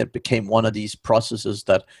everything, it became one of these processes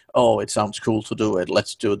that, oh, it sounds cool to do it,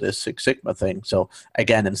 let's do this Six Sigma thing. So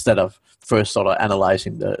again, instead of first sort of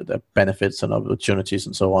analyzing the benefits and opportunities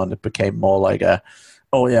and so on, it became more like a,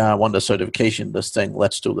 oh yeah, I want a certification, this thing,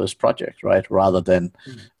 let's do this project, right? Rather than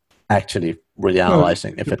actually really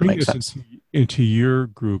analyzing if it makes sense. Into your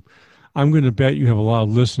group, I'm going to bet you have a lot of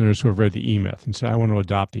listeners who have read the E-Myth and say, I want to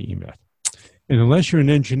adopt the E-Myth. And unless you're an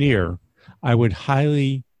engineer, I would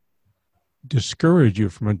highly discourage you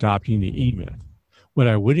from adopting the E-Myth. What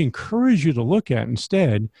I would encourage you to look at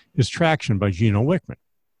instead is Traction by Gino Wickman,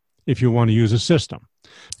 if you want to use a system.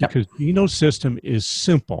 Because Gino's system is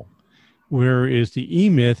simple, whereas the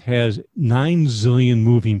E-Myth has 9 zillion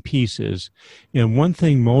moving pieces. And one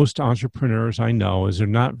thing most entrepreneurs I know is they're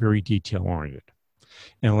not very detail-oriented.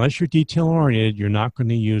 And unless you're detail-oriented, you're not going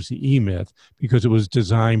to use the E-Myth because it was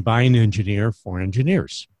designed by an engineer for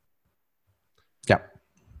engineers. Yeah.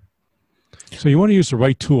 So you want to use the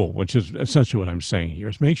right tool, which is essentially what I'm saying here,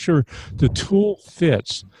 is make sure the tool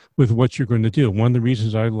fits with what you're going to do. One of the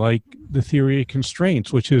reasons I like the theory of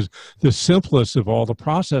constraints, which is the simplest of all the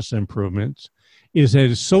process improvements, is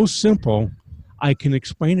that it's so simple, I can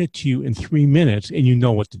explain it to you in 3 minutes and you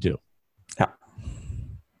know what to do. Yeah.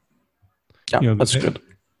 Yeah, that's good.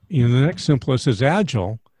 The next simplest is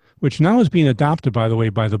Agile, which now is being adopted, by the way,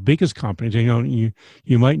 by the biggest companies. You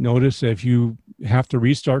might notice that if you have to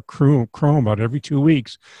restart Chrome about every 2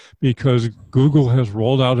 weeks because Google has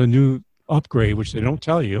rolled out a new upgrade, which they don't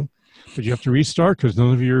tell you, but you have to restart because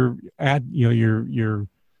none of your the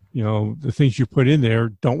things you put in there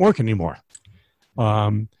don't work anymore.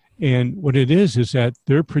 And what it is that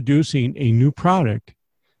they're producing a new product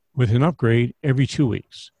with an upgrade every 2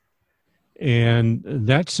 weeks. And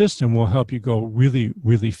that system will help you go really,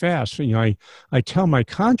 really fast. I tell my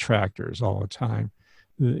contractors all the time,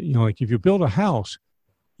 like if you build a house,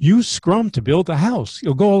 use Scrum to build the house.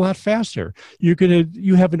 You'll go a lot faster.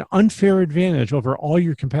 You have an unfair advantage over all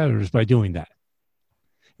your competitors by doing that.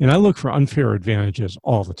 And I look for unfair advantages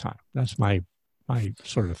all the time. That's my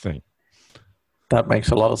sort of thing. That makes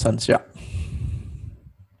a lot of sense. Yeah.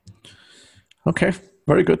 Okay.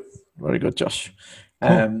 Very good. Very good, Josh.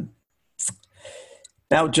 Cool.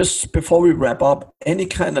 Now, just before we wrap up, any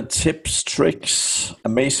kind of tips, tricks,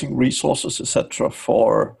 amazing resources, etc.,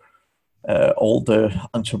 for all the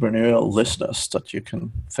entrepreneurial listeners that you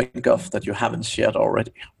can think of that you haven't shared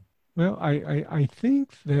already? Well, I think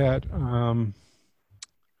that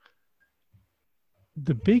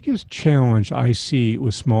the biggest challenge I see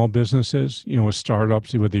with small businesses, with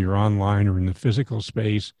startups, whether you're online or in the physical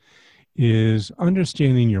space, is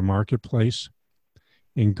understanding your marketplace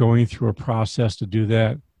and going through a process to do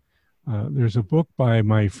that. There's a book by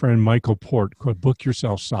my friend Michael Port called Book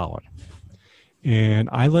Yourself Solid. And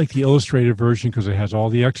I like the illustrated version because it has all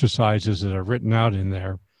the exercises that are written out in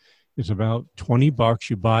there. It's about $20.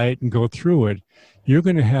 You buy it and go through it. You're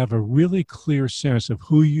going to have a really clear sense of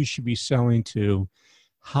who you should be selling to,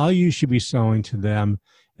 how you should be selling to them,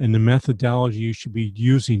 and the methodology you should be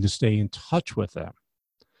using to stay in touch with them.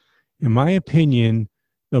 In my opinion,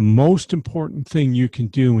 The most important thing you can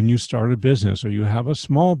do when you start a business or you have a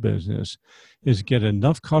small business is get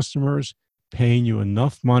enough customers paying you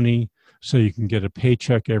enough money so you can get a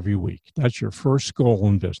paycheck every week. That's your first goal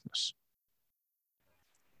in business.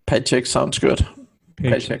 Paycheck sounds good.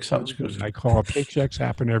 Paycheck sounds good. I call it paychecks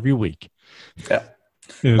happen every week. Yeah.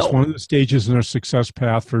 And it's one of the stages in our success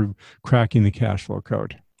path for cracking the cash flow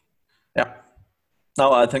code. Yeah.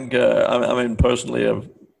 No, I think, I mean,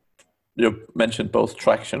 personally, you mentioned both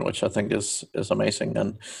traction, which I think is amazing.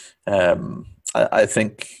 And I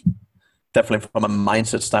think definitely from a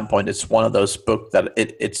mindset standpoint, it's one of those books that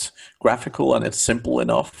it's graphical and it's simple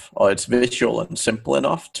enough, or it's visual and simple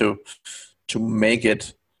enough to make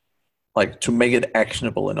it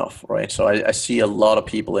actionable enough, right? So I see a lot of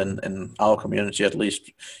people in our community at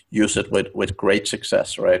least use it with great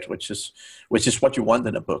success, right? Which is what you want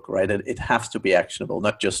in a book, right? It has to be actionable,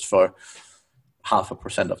 not just for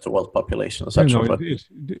 0.5% of the world population, etc.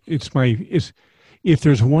 If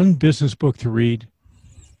there's one business book to read,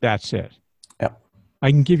 that's it. Yeah. I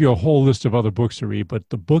can give you a whole list of other books to read, but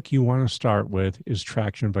the book you want to start with is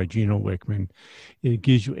Traction by Gino Wickman. It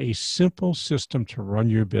gives you a simple system to run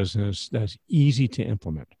your business that's easy to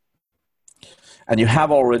implement. And you have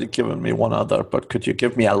already given me one other, but could you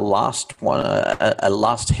give me a last one, a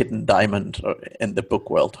last hidden diamond in the book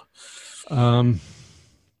world?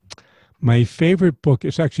 My favorite book,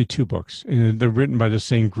 it's actually two books, and they're written by the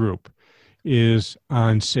same group, is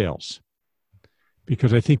on sales.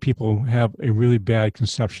 Because I think people have a really bad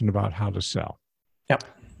conception about how to sell. Yep.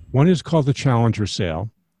 One is called the Challenger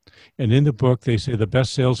Sale. And in the book, they say the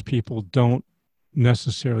best salespeople don't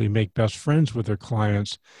necessarily make best friends with their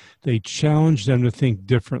clients. They challenge them to think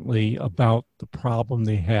differently about the problem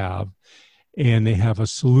they have, and they have a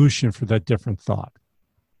solution for that different thought.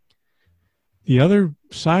 The other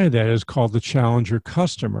side of that is called the Challenger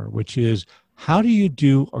Customer, which is how do you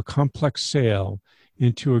do a complex sale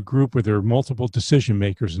into a group where there are multiple decision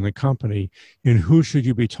makers in the company, and who should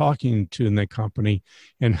you be talking to in that company,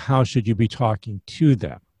 and how should you be talking to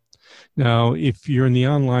them? Now, if you're in the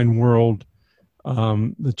online world,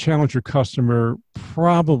 the Challenger Customer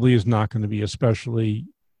probably is not going to be especially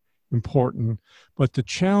important, but the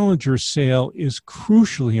Challenger Sale is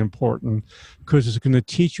crucially important because it's going to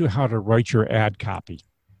teach you how to write your ad copy.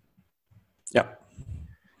 Yeah.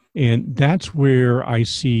 And that's where I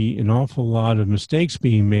see an awful lot of mistakes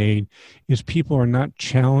being made is people are not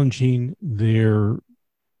challenging their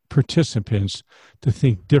participants to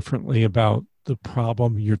think differently about the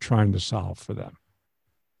problem you're trying to solve for them.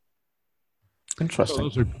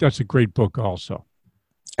 Interesting. So that's a great book also.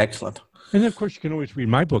 Excellent. And then, of course, you can always read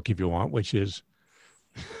my book if you want, which is...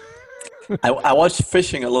 I was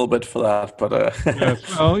fishing a little bit for that, but...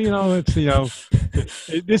 Yes, well,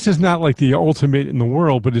 this is not like the ultimate in the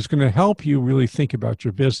world, but it's going to help you really think about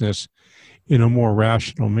your business in a more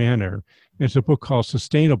rational manner. It's a book called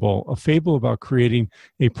Sustainable, a fable about creating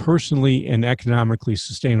a personally and economically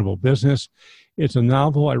sustainable business. It's a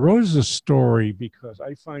novel. I wrote it as a story because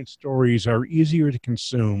I find stories are easier to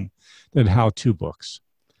consume than how-to books.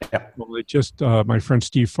 Yeah. Well, my friend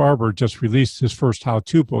Steve Farber just released his first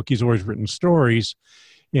how-to book. He's always written stories.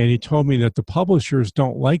 And he told me that the publishers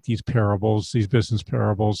don't like these parables, these business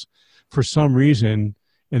parables, for some reason,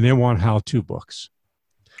 and they want how-to books.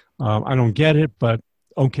 I don't get it, but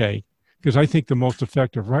okay. Because I think the most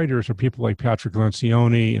effective writers are people like Patrick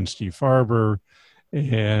Lencioni and Steve Farber.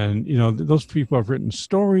 And, those people have written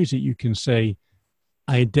stories that you can say,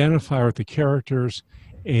 I identify with the characters,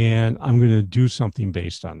 and I'm going to do something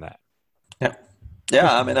based on that. Yeah.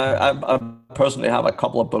 Yeah, I mean, I personally have a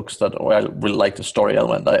couple of books where I really like the story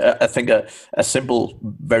element. I think a simple,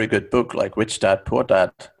 very good book like Rich Dad, Poor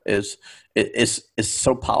Dad is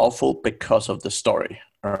so powerful because of the story,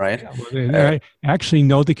 all right? Yeah, well, I actually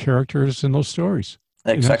know the characters in those stories.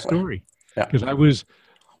 Exactly. In that story. Yeah. Because I was,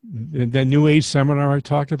 that New Age seminar I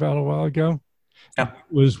talked about a while ago,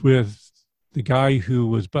 was with the guy who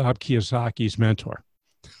was Bob Kiyosaki's mentor.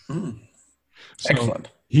 So excellent.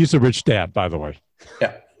 He's a rich dad, by the way.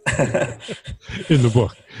 Yeah. In the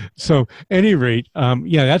book. So, at any rate,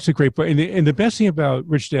 that's a great book. And the best thing about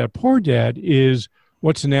Rich Dad, Poor Dad is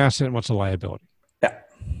what's an asset and what's a liability. Yeah.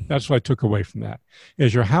 That's what I took away from that.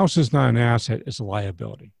 Is your house is not an asset, it's a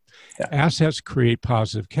liability. Yeah. Assets create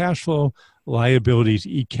positive cash flow. Liabilities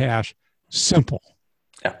eat cash. Simple.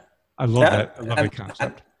 Yeah. I love that. I love that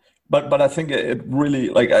concept. But I think it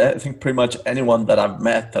really, I think pretty much anyone that I've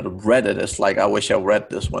met that read it is like, I wish I read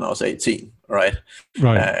this when I was 18, right?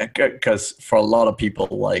 Right. Because for a lot of people,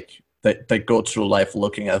 they go through life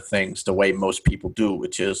looking at things the way most people do,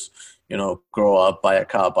 which is, grow up, buy a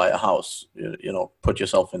car, buy a house, put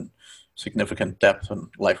yourself significant depth, and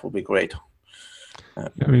life will be great. I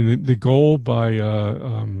mean, the Goal by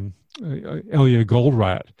Elia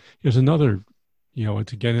Goldratt is another,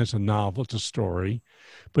 it's a novel, it's a story,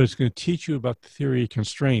 but it's going to teach you about the theory of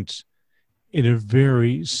constraints in a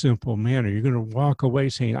very simple manner. You're going to walk away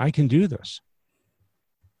saying, I can do this.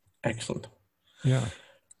 Excellent. Yeah.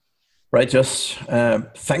 Right, Josh.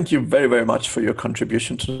 Thank you very, very much for your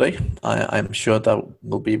contribution today. I'm sure that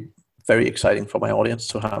will be very exciting for my audience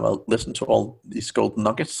to have a listen to all these golden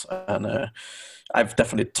nuggets. And I've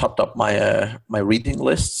definitely topped up my my reading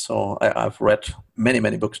list. So I've read many,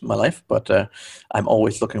 many books in my life, but I'm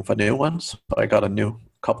always looking for new ones. So I got a new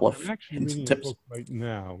couple of hints and tips. A book right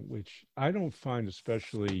now, which I don't find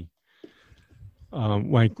especially,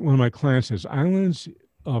 like one of my clients says, Islands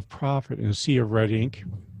of Profit in a Sea of Red Ink.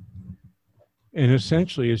 And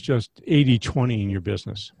essentially, it's just 80-20 in your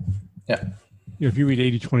business. Yeah. If you read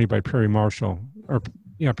 80-20 by Perry Marshall,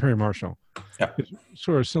 Perry Marshall, it's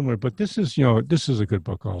sort of similar. But this is a good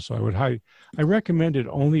book also. I recommend it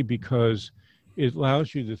only because it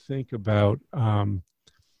allows you to think about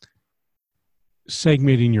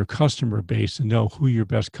segmenting your customer base and know who your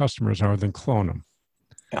best customers are, then clone them.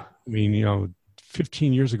 Yeah. I mean,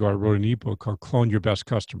 15 years ago, I wrote an ebook called Clone Your Best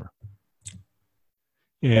Customer.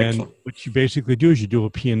 And Excellent. What you basically do is you do a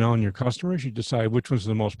P&L on your customers. You decide which ones are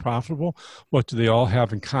the most profitable. What do they all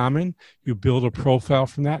have in common? You build a profile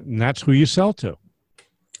from that, and that's who you sell to.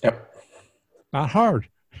 Yep. Not hard.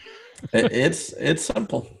 It's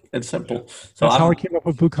simple. It's simple. So that's how I came up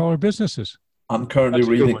with Blue Collar Businesses. I'm currently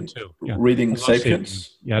reading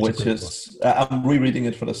Sapiens, which is I'm rereading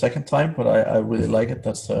it for the second time, but I really like it.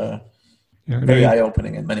 That's very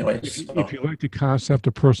eye-opening in many ways. If you like the concept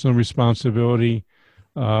of personal responsibility,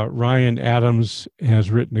 Ryan Adams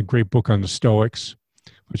has written a great book on the Stoics,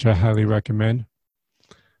 which I highly recommend.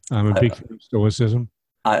 I'm a big fan of Stoicism.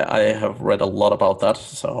 I have read a lot about that.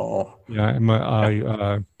 So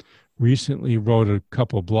I recently wrote a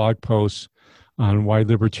couple of blog posts on why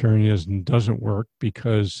libertarianism doesn't work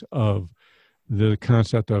because of the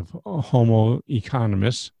concept of homo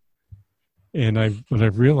economists. And what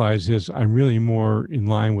I've realized is I'm really more in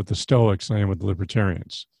line with the Stoics than I am with the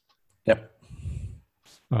libertarians. Yep.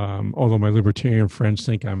 Although my libertarian friends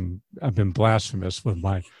think I've been blasphemous with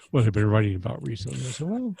what I've been writing about recently. I said,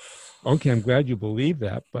 well, okay, I'm glad you believe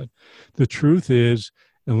that, but the truth is,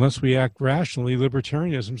 unless we act rationally,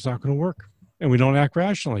 libertarianism is not going to work, and we don't act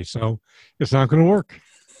rationally, so it's not going to work.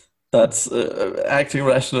 That's acting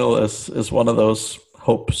rational is one of those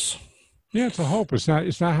hopes. Yeah, it's a hope. It's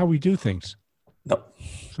not how we do things. No.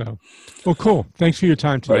 So, well, cool. Thanks for your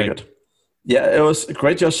time today. Very good. Yeah, it was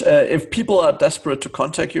great, Josh. If people are desperate to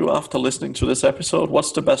contact you after listening to this episode,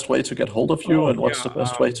 what's the best way to get hold of you, and what's the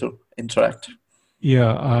best way to interact?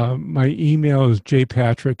 Yeah, my email is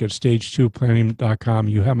jpatrick@stage2planning.com.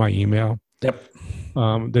 You have my email. Yep.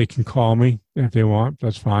 They can call me if they want.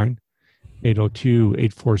 That's fine.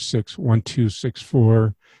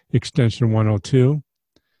 802-846-1264, extension 102.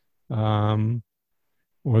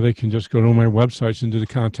 Or they can just go to my websites and do the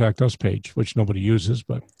Contact Us page, which nobody uses,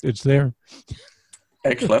 but it's there.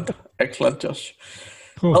 Excellent. Excellent, Josh.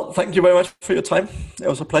 Cool. Well, thank you very much for your time. It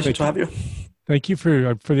was a pleasure to have you. Thank you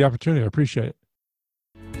for the opportunity. I appreciate it.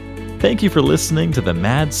 Thank you for listening to the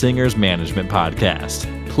Mad Singers Management Podcast.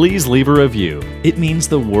 Please leave a review. It means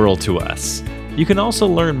the world to us. You can also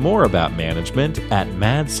learn more about management at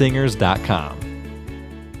madsingers.com.